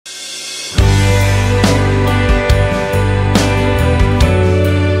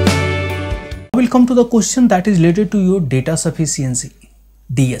come to the question that is related to your data sufficiency.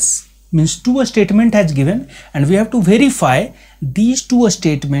 DS means two statement has given and we have to verify these two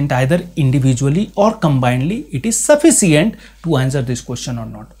statement either individually or combinedly it is sufficient to answer this question or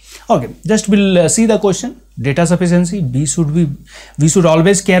not. Okay, just we'll see the question. Data sufficiency, we should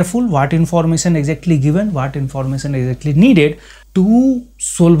always careful what information exactly given, what information exactly needed to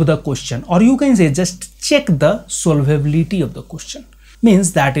solve the question, or you can say just check the solvability of the question.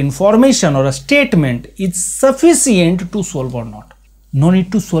 Means that information or a statement is sufficient to solve or not. No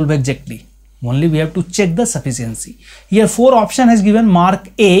need to solve exactly, only we have to check the sufficiency. Here 4 option has given. Mark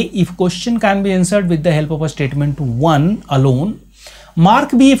A if question can be answered with the help of a statement 1 alone.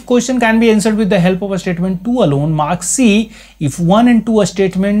 Mark B if question can be answered with the help of a statement 2 alone. Mark C if 1 and 2 a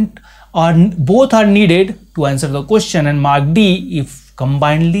statement both are needed to answer the question, and mark D if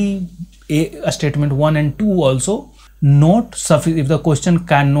combinedly a statement 1 and 2 also not sufficient, if the question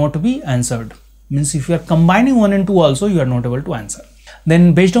cannot be answered. Means if you are combining 1 and 2 also you are not able to answer.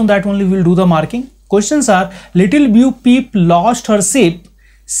 Then based on that only we will do the marking. Questions are: Little Blue Peep lost her ship.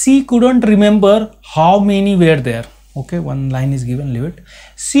 She couldn't remember how many were there. Okay, one line is given, leave it.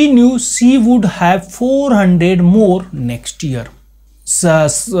 She knew she would have 400 more next year.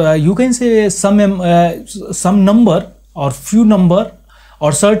 So, you can say some number or few number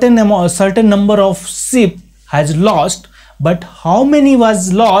or certain number of ship has lost, but how many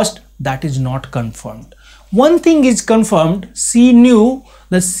was lost, that is not confirmed. One thing is confirmed, she knew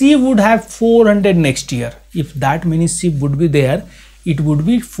that she would have 400 next year. If that many ship would be there, it would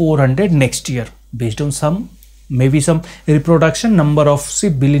be 400 next year. Based on maybe some reproduction, number of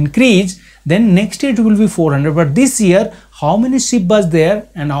ship will increase, then next year it will be 400. But this year, how many ship was there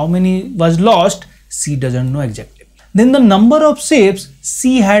and how many was lost, she doesn't know exactly. Then the number of ships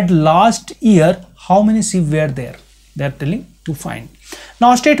she had last year, how many ship were there? They are telling to find.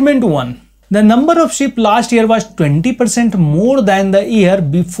 Now statement 1. The number of ship last year was 20% more than the year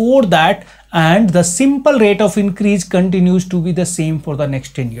before that, and the simple rate of increase continues to be the same for the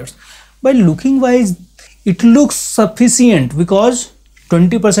next 10 years. By looking wise, it looks sufficient because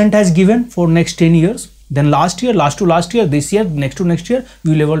 20% has given for next 10 years. Then last year, last to last year, this year, next to next year, we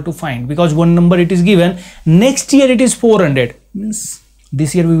will be able to find, because one number it is given, next year it is 400. Means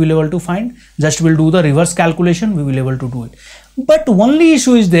this year we will be able to find. Just we'll do the reverse calculation, we will be able to do it. But only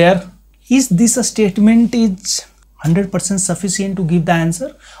issue is there, is this a statement is 100% sufficient to give the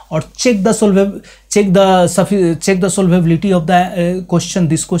answer, or check the solvability of the question,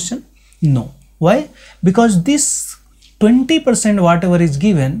 this question? No. Why? Because this 20% whatever is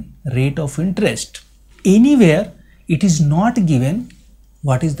given, rate of interest, anywhere it is not given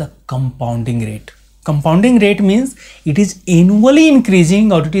what is the compounding rate. Compounding rate means it is annually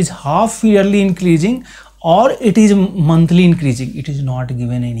increasing, or it is half yearly increasing, or it is monthly increasing. It is not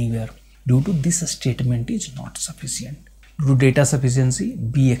given anywhere. Due to this statement is not sufficient. Due to data sufficiency,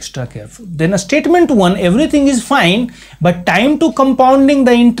 be extra careful. Then a statement 1, everything is fine, but time to compounding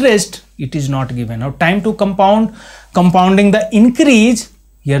the interest, it is not given. Now time to compounding the increase,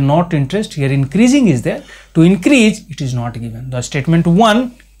 here not interest, here increasing is there. To increase, it is not given. The statement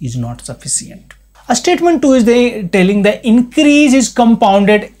 1 is not sufficient. A statement 2 is telling the increase is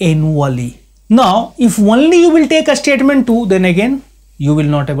compounded annually. Now if only you will take a statement 2, then again you will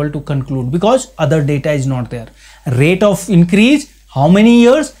not able to conclude, because other data is not there. Rate of increase, how many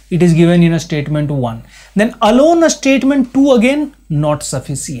years, it is given in a statement 1. Then alone a statement 2 again not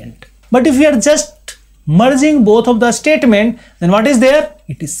sufficient. But if you are just merging both of the statement, then what is there?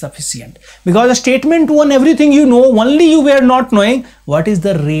 It is sufficient. Because a statement 1 everything you know, only you were not knowing what is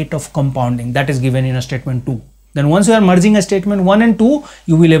the rate of compounding, that is given in a statement 2. Then once you are merging a statement 1 and 2,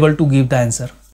 you will able to give the answer.